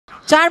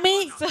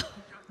Charmi,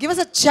 give us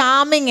a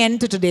charming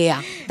end to today.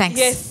 Yeah. Thanks.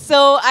 Yes,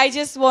 so I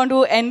just want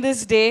to end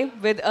this day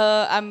with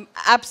I'm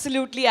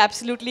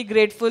absolutely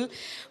grateful.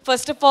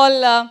 First of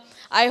all,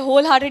 I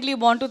wholeheartedly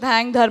want to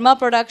thank Dharma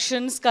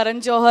Productions,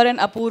 Karan Johar and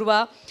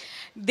Apurva.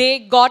 They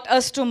got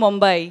us to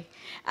Mumbai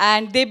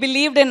and they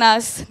believed in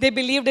us, they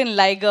believed in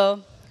Liger.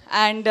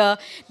 And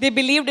they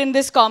believed in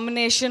this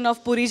combination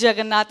of Puri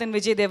Jagannadh and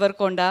Vijay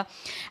Devarakonda.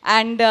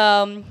 And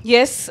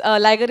yes,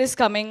 Liger is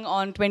coming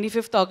on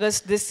 25th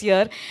August this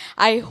year.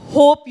 I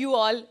hope you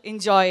all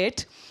enjoy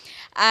it.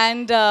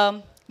 And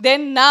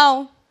then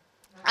now,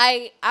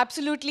 I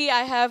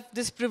have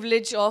this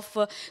privilege of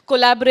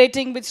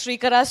collaborating with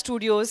Srikara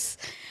Studios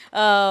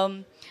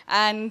and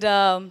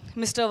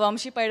Mr.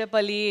 Vamshi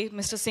Paidapalli,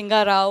 Mr.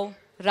 Singha Rao,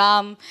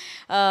 Ram.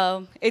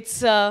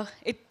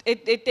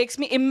 It takes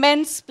me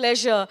immense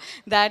pleasure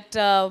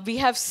that we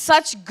have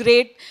such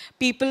great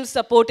people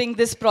supporting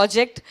this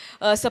project,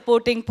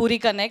 supporting Puri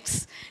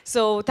Connects.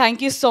 So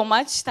thank you so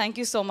much. Thank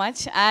you so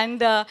much. And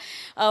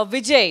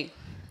Vijay.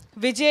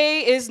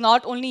 Vijay is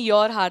not only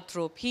your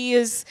heartthrob. He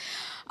is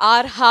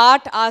our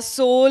heart, our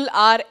soul,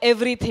 our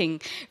everything.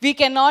 We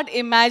cannot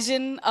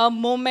imagine a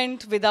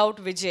moment without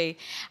Vijay.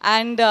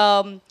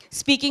 And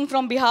speaking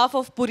from behalf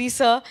of Puri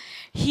sir,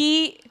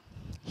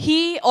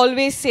 he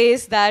always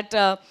says that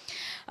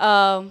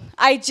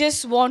I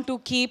just want to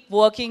keep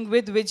working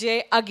with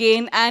Vijay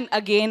again and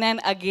again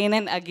and again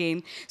and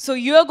again. So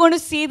you are going to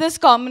see this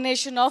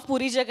combination of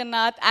Puri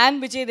Jagannadh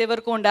and Vijay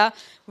Devarakonda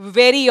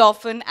very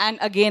often and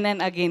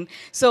again.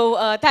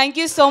 So thank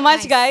you so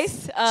much,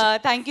 guys.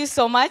 Thank you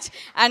so much.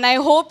 And I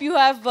hope you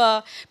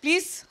have,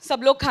 please,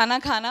 sab log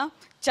खाना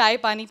चाय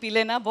पानी P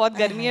लेना, बहुत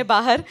गर्मी है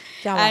बाहर.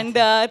 And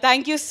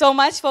thank you so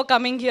much for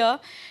coming here.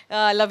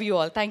 Love you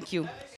all. Thank you.